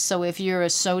intake is. So if you're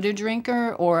a soda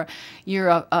drinker or you're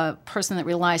a person that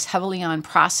relies heavily on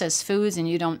processed foods and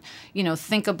you don't,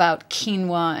 think about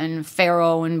quinoa and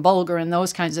farro and bulgur and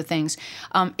those kinds of things,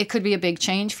 it could be a big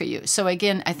change for you. So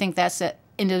again, I think that's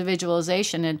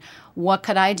individualization and what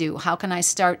could I do? How can I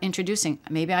start introducing?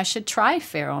 Maybe I should try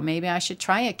farro. Maybe I should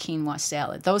try a quinoa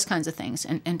salad. Those kinds of things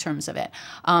in terms of it.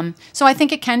 So I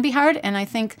think it can be hard, and I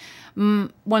think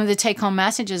one of the take-home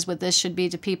messages with this should be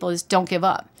to people is don't give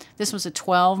up. This was a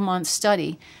 12-month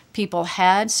study. People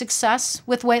had success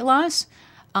with weight loss,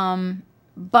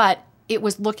 but it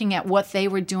was looking at what they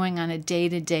were doing on a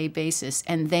day-to-day basis,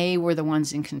 and they were the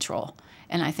ones in control.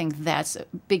 And I think that's a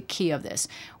big key of this.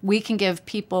 We can give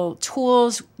people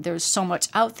tools. There's so much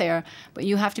out there, but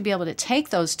you have to be able to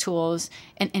take those tools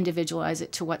and individualize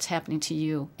it to what's happening to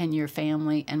you and your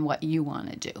family and what you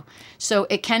want to do. So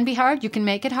it can be hard. You can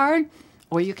make it hard,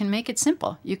 or you can make it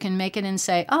simple. You can make it and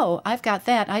say, oh, I've got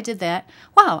that. I did that.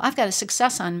 Wow, I've got a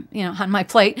success on my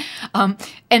plate.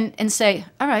 And say,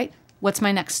 all right, what's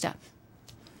my next step?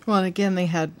 Well, and again, they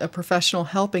had a professional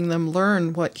helping them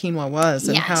learn what quinoa was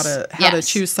and how to Yes.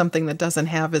 choose something that doesn't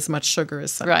have as much sugar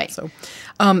as some. Right. So,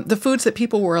 the foods that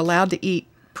people were allowed to eat,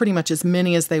 pretty much as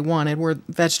many as they wanted, were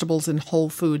vegetables and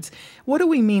whole foods. What do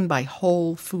we mean by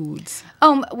whole foods?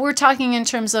 We're talking in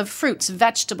terms of fruits,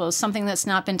 vegetables, something that's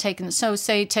not been taken. So,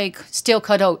 say take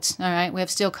steel-cut oats. All right, we have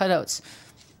steel-cut oats.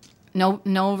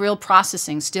 No real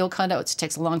processing. Steel cut oats. It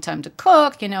takes a long time to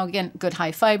cook. Again, good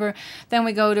high fiber. Then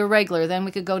we go to regular. Then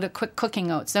we could go to quick cooking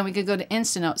oats. Then we could go to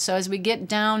instant oats. So as we get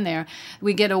down there,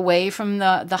 we get away from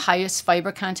the highest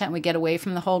fiber content. We get away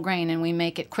from the whole grain, and we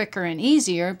make it quicker and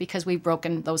easier because we've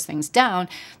broken those things down.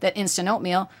 That instant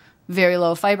oatmeal, very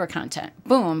low fiber content.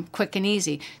 Boom, quick and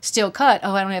easy. Steel cut,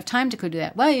 oh, I don't have time to do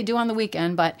that. Well, you do on the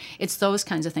weekend, but it's those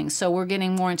kinds of things. So we're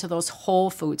getting more into those whole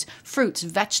foods, fruits,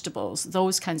 vegetables,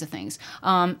 those kinds of things.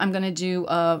 I'm going to do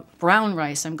brown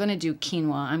rice. I'm going to do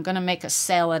quinoa. I'm going to make a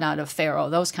salad out of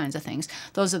farro, those kinds of things.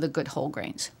 Those are the good whole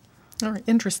grains. All right,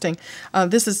 interesting.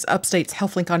 This is Upstate's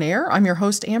HealthLink on Air. I'm your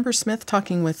host, Amber Smith,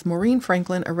 talking with Maureen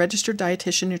Franklin, a registered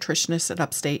dietitian nutritionist at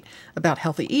Upstate, about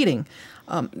healthy eating.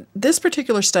 This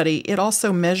particular study, it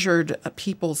also measured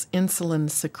people's insulin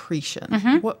secretion.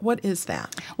 Mm-hmm. What is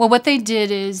that? Well, what they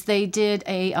did is they did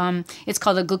it's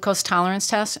called a glucose tolerance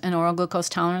test, an oral glucose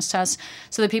tolerance test.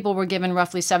 So the people were given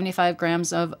roughly 75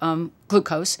 grams of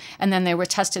glucose, and then they were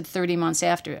tested 30 minutes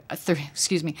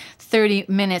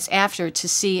after to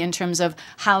see in terms of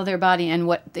how their body and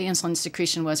what the insulin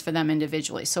secretion was for them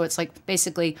individually. So it's like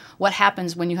basically what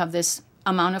happens when you have this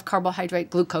amount of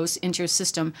carbohydrate glucose into your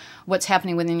system, what's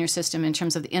happening within your system in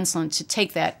terms of the insulin to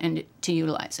take that and to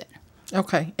utilize it.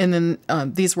 Okay. And then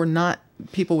these were not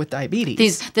people with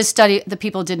diabetes. This study, the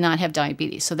people did not have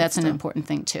diabetes. So that's an important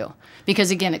thing too. Because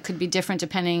again, it could be different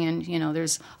depending, and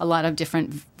there's a lot of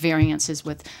different variances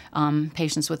with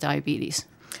patients with diabetes.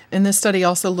 And this study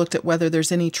also looked at whether there's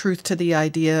any truth to the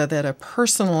idea that a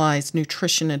personalized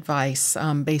nutrition advice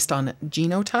based on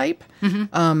genotype,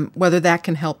 whether that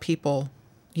can help people,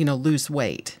 lose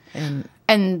weight.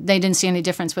 And they didn't see any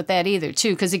difference with that either,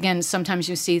 too, because, again, sometimes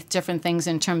you see different things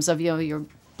in terms of, your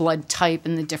blood type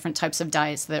and the different types of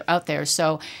diets that are out there.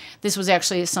 So this was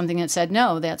actually something that said,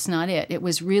 no, that's not it. It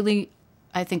was really,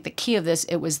 I think the key of this,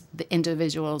 it was the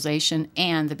individualization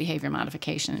and the behavior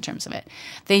modification in terms of it.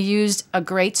 They used a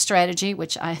great strategy,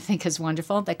 which I think is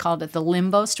wonderful. They called it the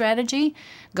limbo strategy,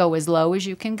 go as low as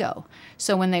you can go.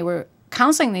 So when they were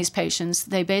counseling these patients,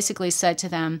 they basically said to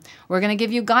them, we're going to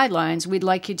give you guidelines. We'd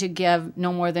like you to give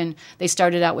they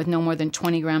started out with no more than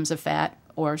 20 grams of fat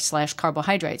or /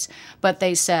 carbohydrates. But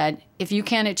they said, if you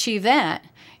can't achieve that,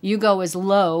 you go as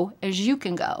low as you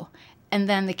can go. And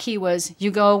then the key was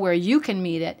you go where you can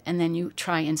meet it, and then you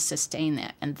try and sustain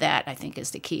that. And that, I think,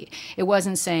 is the key. It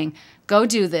wasn't saying, go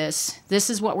do this. This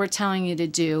is what we're telling you to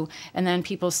do. And then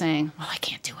people saying, well, I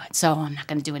can't do it, so I'm not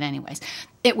going to do it anyways.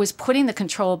 It was putting the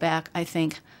control back, I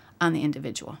think, on the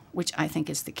individual, which I think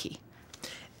is the key.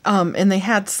 And they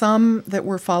had some that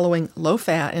were following low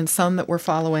fat and some that were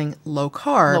following low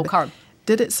carb. Low carb.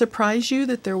 Did it surprise you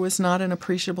that there was not an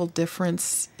appreciable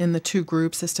difference in the two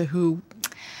groups as to who?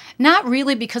 Not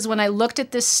really, because when I looked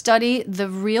at this study, the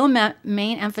real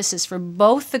main emphasis for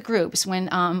both the groups, when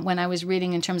I was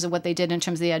reading in terms of what they did in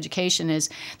terms of the education, is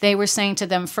they were saying to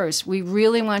them first, we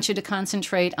really want you to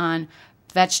concentrate on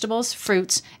vegetables,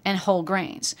 fruits, and whole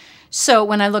grains. So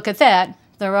when I look at that,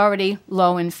 they're already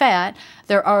low in fat,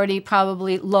 they're already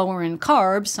probably lower in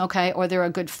carbs, okay, or they're a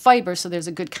good fiber, so there's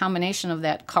a good combination of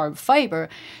that carb fiber.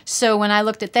 So when I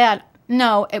looked at that,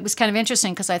 no, it was kind of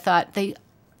interesting because I thought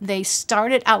they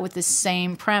started out with the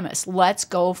same premise. Let's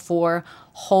go for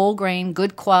whole grain,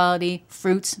 good quality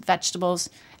fruits, vegetables,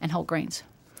 and whole grains.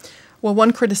 Well,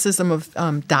 one criticism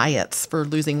of diets for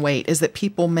losing weight is that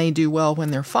people may do well when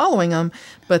they're following them,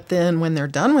 but then when they're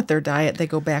done with their diet, they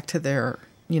go back to their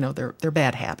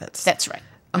bad habits. That's right.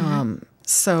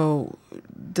 So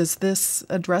does this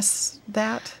address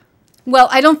that? Well,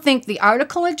 I don't think the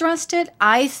article addressed it.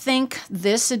 I think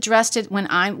this addressed it when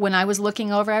I was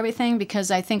looking over everything,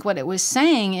 because I think what it was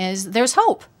saying is there's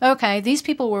hope. Okay, these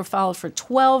people were followed for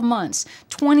 12 months,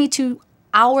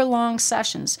 22-hour-long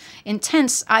sessions,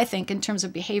 intense, I think, in terms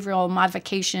of behavioral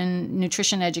modification,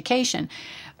 nutrition education.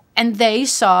 And they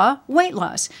saw weight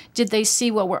loss. Did they see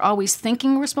what we're always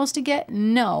thinking we're supposed to get?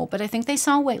 No, but I think they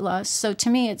saw weight loss. So to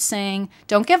me, it's saying,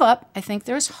 don't give up. I think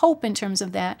there's hope in terms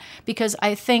of that, because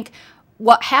I think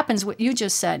what happens, what you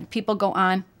just said, people go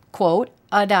on, quote,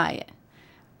 a diet.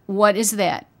 What is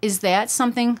that? Is that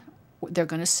something they're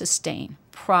going to sustain?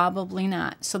 Probably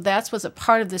not. So that's what's a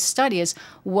part of this study is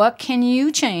what can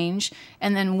you change,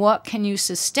 and then what can you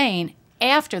sustain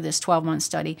after this 12-month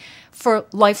study for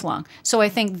lifelong. So I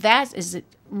think that is a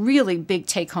really big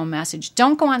take-home message.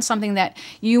 Don't go on something that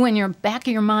you in your back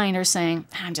of your mind are saying,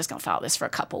 I'm just going to follow this for a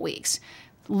couple weeks.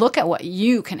 Look at what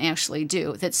you can actually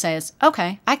do that says,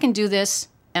 okay, I can do this,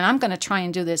 and I'm going to try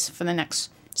and do this for the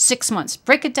next 6 months.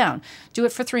 Break it down. Do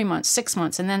it for 3 months, 6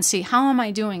 months, and then see how am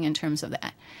I doing in terms of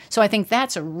that. So I think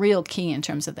that's a real key in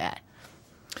terms of that.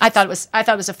 I thought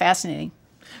it was a fascinating.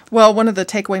 Well, one of the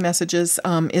takeaway messages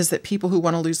is that people who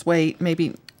want to lose weight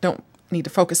maybe don't need to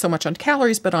focus so much on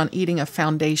calories, but on eating a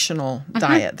foundational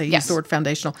diet. They use the word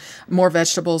foundational. More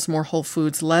vegetables, more whole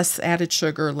foods, less added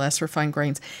sugar, less refined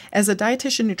grains. As a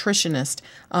dietitian nutritionist,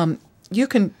 you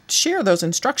can share those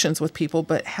instructions with people,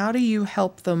 but how do you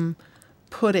help them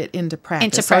put it into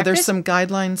practice? Are there some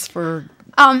guidelines for...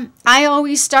 I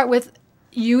always start with,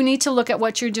 you need to look at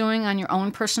what you're doing on your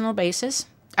own personal basis.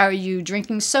 Are you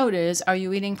drinking sodas? Are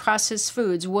you eating processed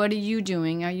foods? What are you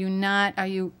doing? Are you not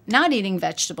eating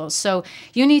vegetables? So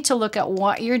you need to look at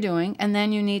what you're doing, and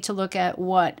then you need to look at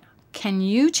what can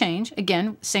you change.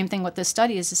 Again, same thing what this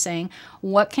study is saying.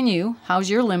 What can you? How's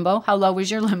your limbo? How low is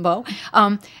your limbo?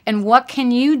 And what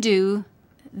can you do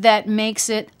that makes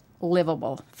it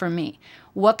livable for me?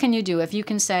 What can you do? If you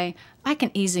can say, I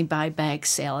can easily buy bag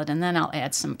salad, and then I'll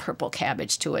add some purple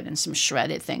cabbage to it and some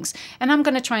shredded things. And I'm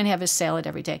going to try and have a salad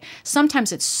every day.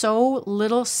 Sometimes it's so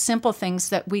little simple things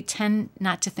that we tend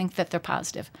not to think that they're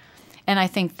positive. And I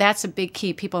think that's a big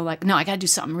key. People are like, no, I got to do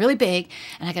something really big,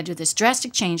 and I got to do this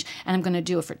drastic change, and I'm going to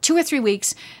do it for 2 or 3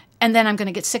 weeks, and then I'm going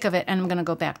to get sick of it, and I'm going to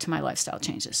go back to my lifestyle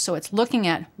changes. So it's looking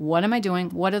at, what am I doing?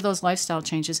 What are those lifestyle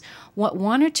changes? What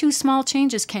 1 or 2 small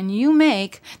changes can you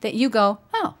make that you go,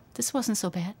 oh, this wasn't so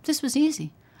bad. This was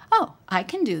easy. Oh, I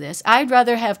can do this. I'd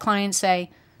rather have clients say,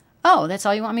 oh, that's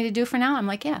all you want me to do for now? I'm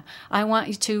like, yeah. I want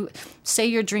you to say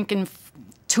you're drinking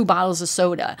 2 bottles of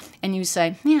soda, and you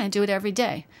say, yeah, I do it every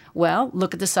day. Well,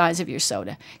 look at the size of your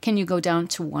soda. Can you go down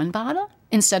to 1 bottle?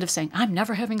 Instead of saying, I'm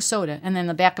never having soda. And then in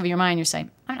the back of your mind, you're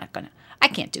saying, I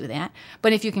can't do that.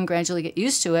 But if you can gradually get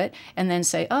used to it and then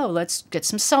say, oh, let's get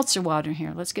some seltzer water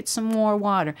here. Let's get some more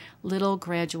water. Little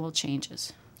gradual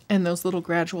changes. And those little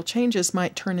gradual changes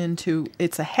might turn into,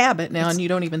 it's a habit now, and you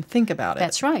don't even think about it.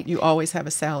 That's right. You always have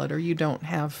a salad, or you don't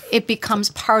have... It becomes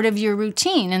part of your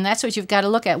routine, and that's what you've got to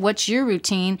look at. What's your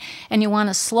routine? And you want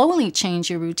to slowly change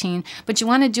your routine, but you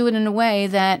want to do it in a way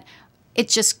that it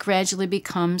just gradually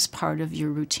becomes part of your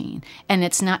routine. And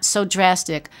it's not so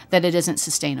drastic that it isn't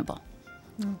sustainable.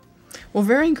 Well,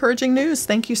 very encouraging news.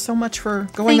 Thank you so much for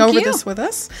going over this with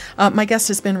us. My guest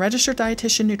has been registered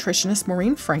dietitian nutritionist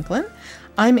Maureen Franklin.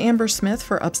 I'm Amber Smith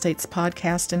for Upstate's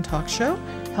podcast and talk show,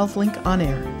 HealthLink On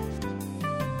Air.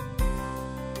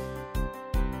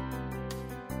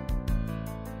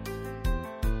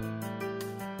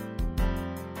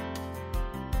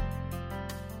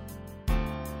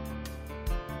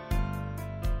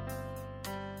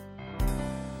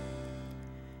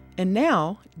 And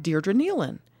now, Deirdre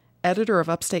Nealon, editor of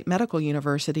Upstate Medical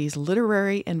University's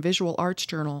literary and visual arts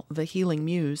journal, The Healing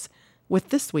Muse, with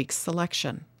this week's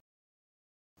selection.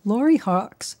 Lori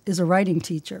Hawks is a writing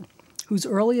teacher whose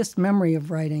earliest memory of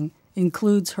writing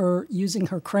includes her using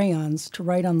her crayons to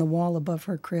write on the wall above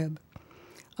her crib.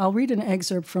 I'll read an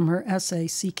excerpt from her essay,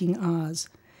 Seeking Oz.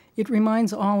 It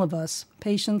reminds all of us,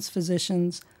 patients,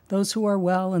 physicians, those who are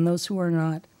well and those who are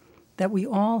not, that we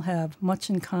all have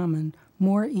much in common,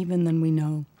 more even than we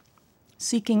know.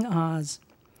 Seeking Oz.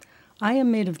 I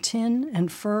am made of tin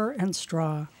and fur and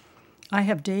straw. I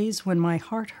have days when my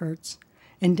heart hurts,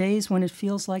 and days when it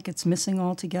feels like it's missing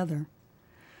altogether.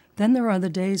 Then there are the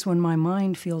days when my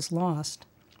mind feels lost,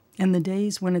 and the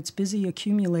days when it's busy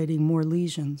accumulating more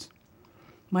lesions.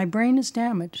 My brain is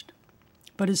damaged,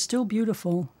 but is still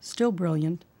beautiful, still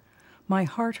brilliant. My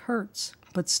heart hurts,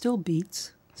 but still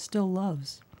beats, still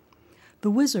loves. The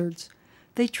wizards,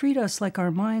 they treat us like our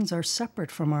minds are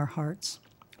separate from our hearts,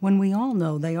 when we all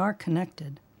know they are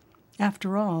connected.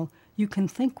 After all, you can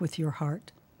think with your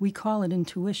heart. We call it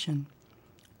intuition.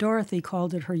 Dorothy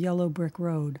called it her yellow brick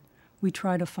road. We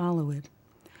try to follow it.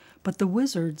 But the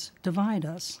wizards divide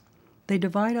us. They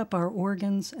divide up our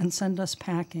organs and send us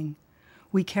packing.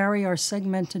 We carry our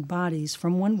segmented bodies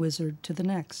from one wizard to the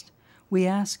next. We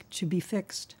ask to be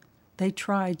fixed. They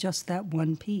try just that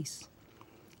one piece.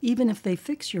 Even if they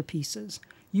fix your pieces,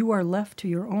 you are left to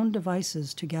your own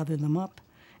devices to gather them up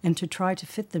and to try to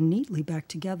fit them neatly back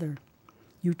together.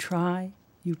 You try,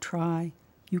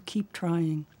 you keep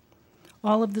trying.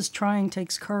 All of this trying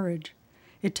takes courage.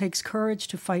 It takes courage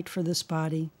to fight for this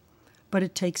body, but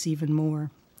it takes even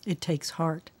more. It takes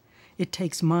heart. It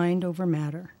takes mind over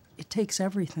matter. It takes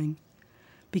everything.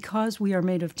 Because we are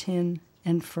made of tin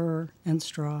and fur and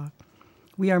straw,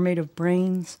 we are made of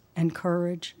brains and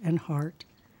courage and heart.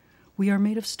 We are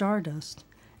made of stardust,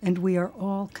 and we are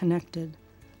all connected.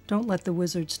 Don't let the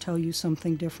wizards tell you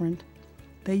something different.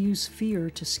 They use fear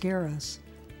to scare us.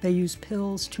 They use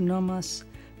pills to numb us.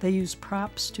 They use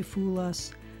props to fool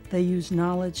us. They use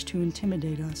knowledge to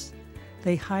intimidate us.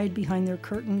 They hide behind their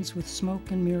curtains with smoke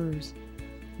and mirrors,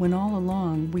 when all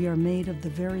along we are made of the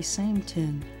very same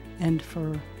tin and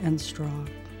fur and straw.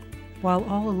 While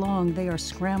all along they are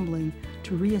scrambling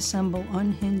to reassemble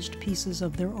unhinged pieces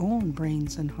of their own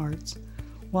brains and hearts,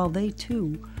 while they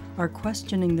too are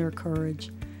questioning their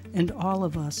courage, and all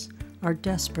of us are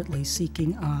desperately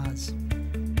seeking Oz.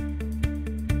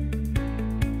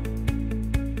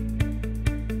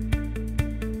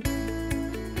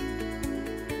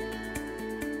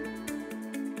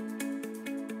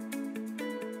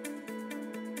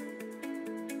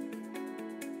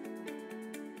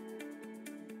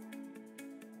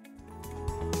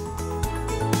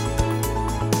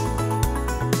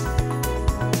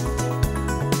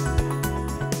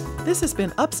 This has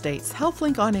been Upstate's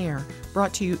HealthLink on Air,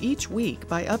 brought to you each week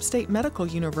by Upstate Medical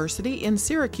University in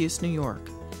Syracuse, New York.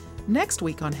 Next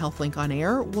week on HealthLink on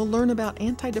Air, we'll learn about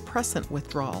antidepressant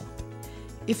withdrawal.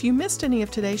 If you missed any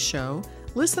of today's show,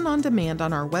 listen on demand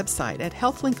on our website at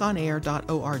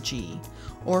healthlinkonair.org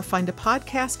or find a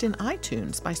podcast in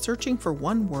iTunes by searching for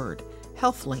one word,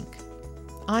 HealthLink.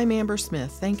 I'm Amber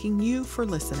Smith, thanking you for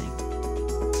listening.